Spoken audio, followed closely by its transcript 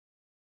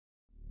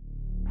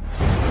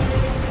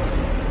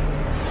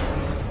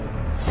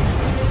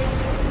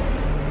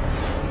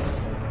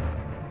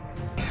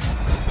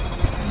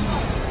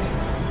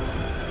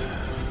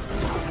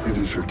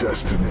is your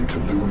destiny to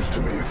lose to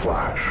me,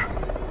 Flash.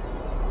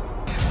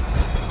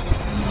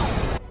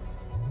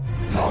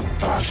 Not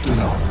fast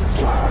enough,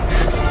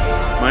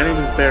 Flash. My name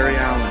is Barry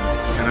Allen,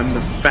 and I'm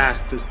the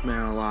fastest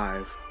man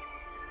alive.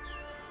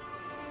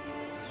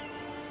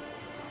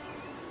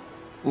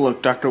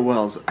 Look, Dr.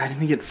 Wells, I need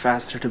to get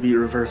faster to beat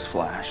Reverse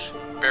Flash.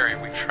 Barry,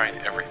 we've tried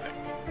everything.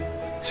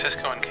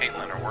 Cisco and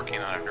Caitlin are working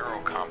on a neuro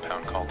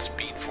compound called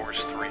Speed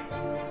Force 3.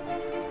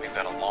 We've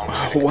got a long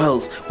way to go.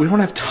 Wells, we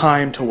don't have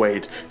time to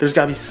wait. There's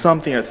gotta be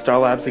something at Star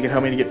Labs that can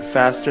help me to get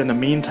faster in the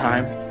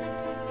meantime.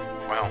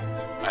 Well,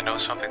 I know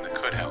something that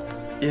could help.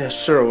 Yeah,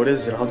 sure, what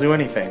is it? I'll do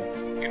anything.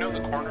 You know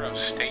the corner of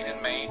State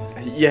and Main?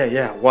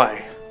 Yeah,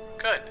 why?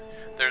 Good.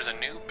 There's a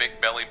new Big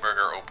Belly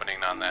Burger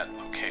opening on that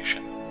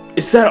location.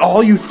 Is that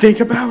all you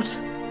think about?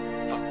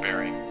 Look,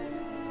 Barry,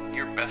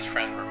 your best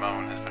friend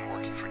Ramon has been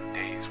working for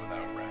days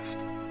without rest.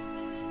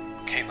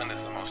 Caitlin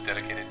is the most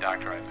dedicated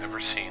doctor I've ever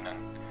seen,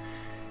 and,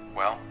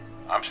 well,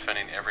 I'm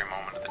spending every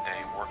moment of the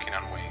day working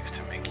on ways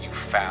to make you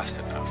fast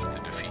enough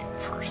to defeat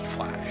First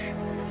Flash.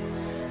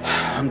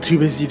 I'm too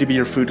busy to be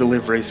your food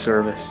delivery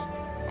service.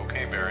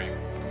 Okay, Barry,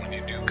 when you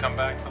do come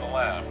back to the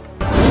lab...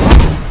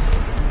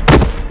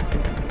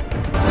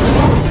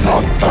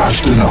 Not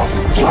fast enough,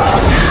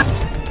 Flash.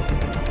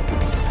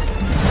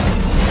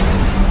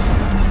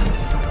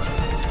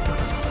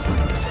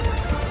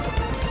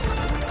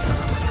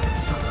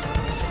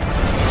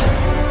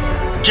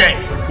 Jay,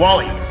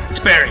 Wally, it's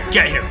Barry.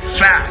 Get here,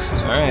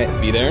 fast! Alright,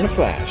 be there in a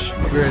flash.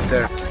 I'll be right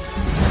there.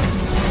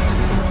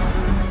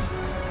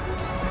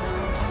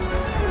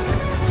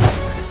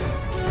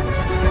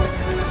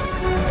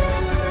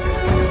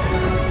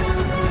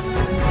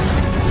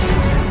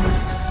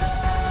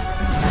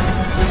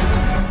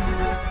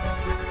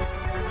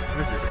 What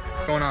is this?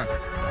 What's going on?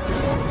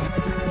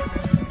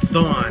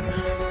 Thawne,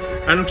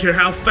 I don't care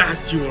how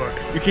fast you are.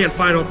 You can't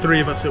fight all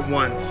three of us at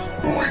once.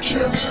 No, I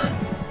can't.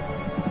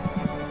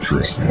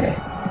 Trust me.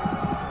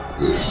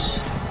 This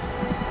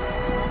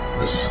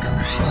is gonna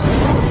be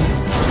fun.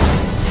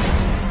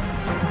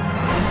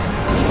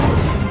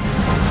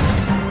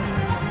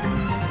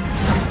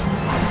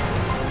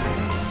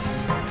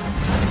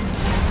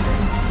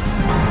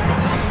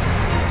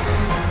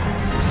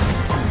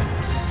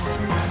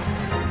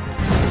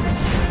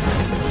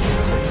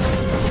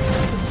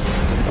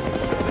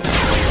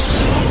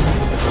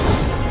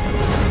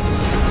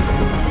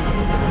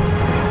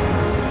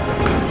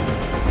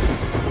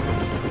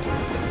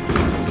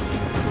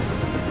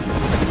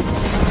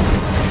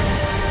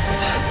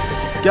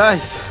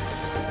 Guys,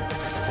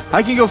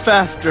 I can go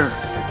faster.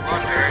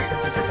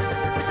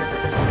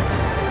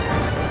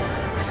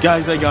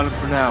 Guys, I got him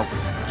for now.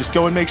 Just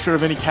go and make sure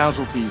of any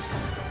casualties.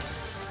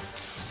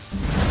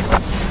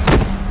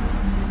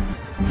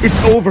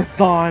 It's over,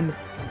 Thawne.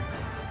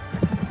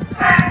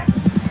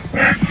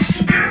 That's the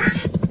spirit.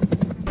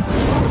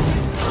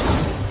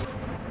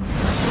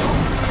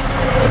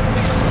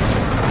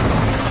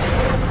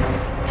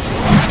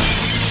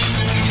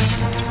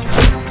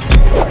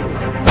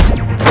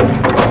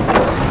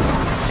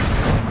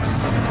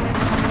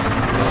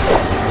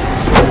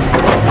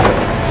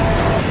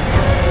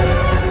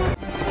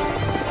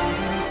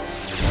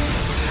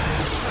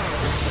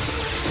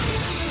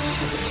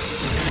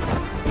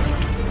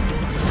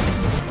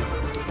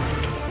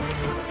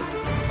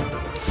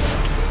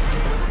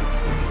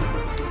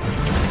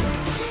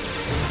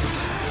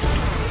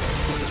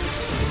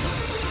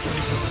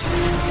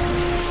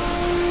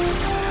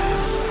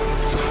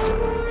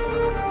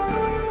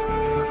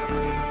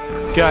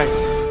 Guys,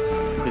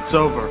 it's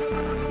over.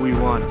 We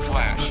won.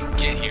 Flash,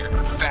 get here,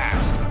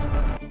 fast!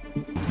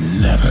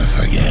 Never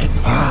forget,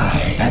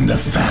 I am the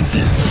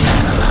fastest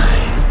man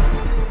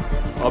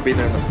alive. I'll be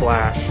there in a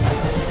flash.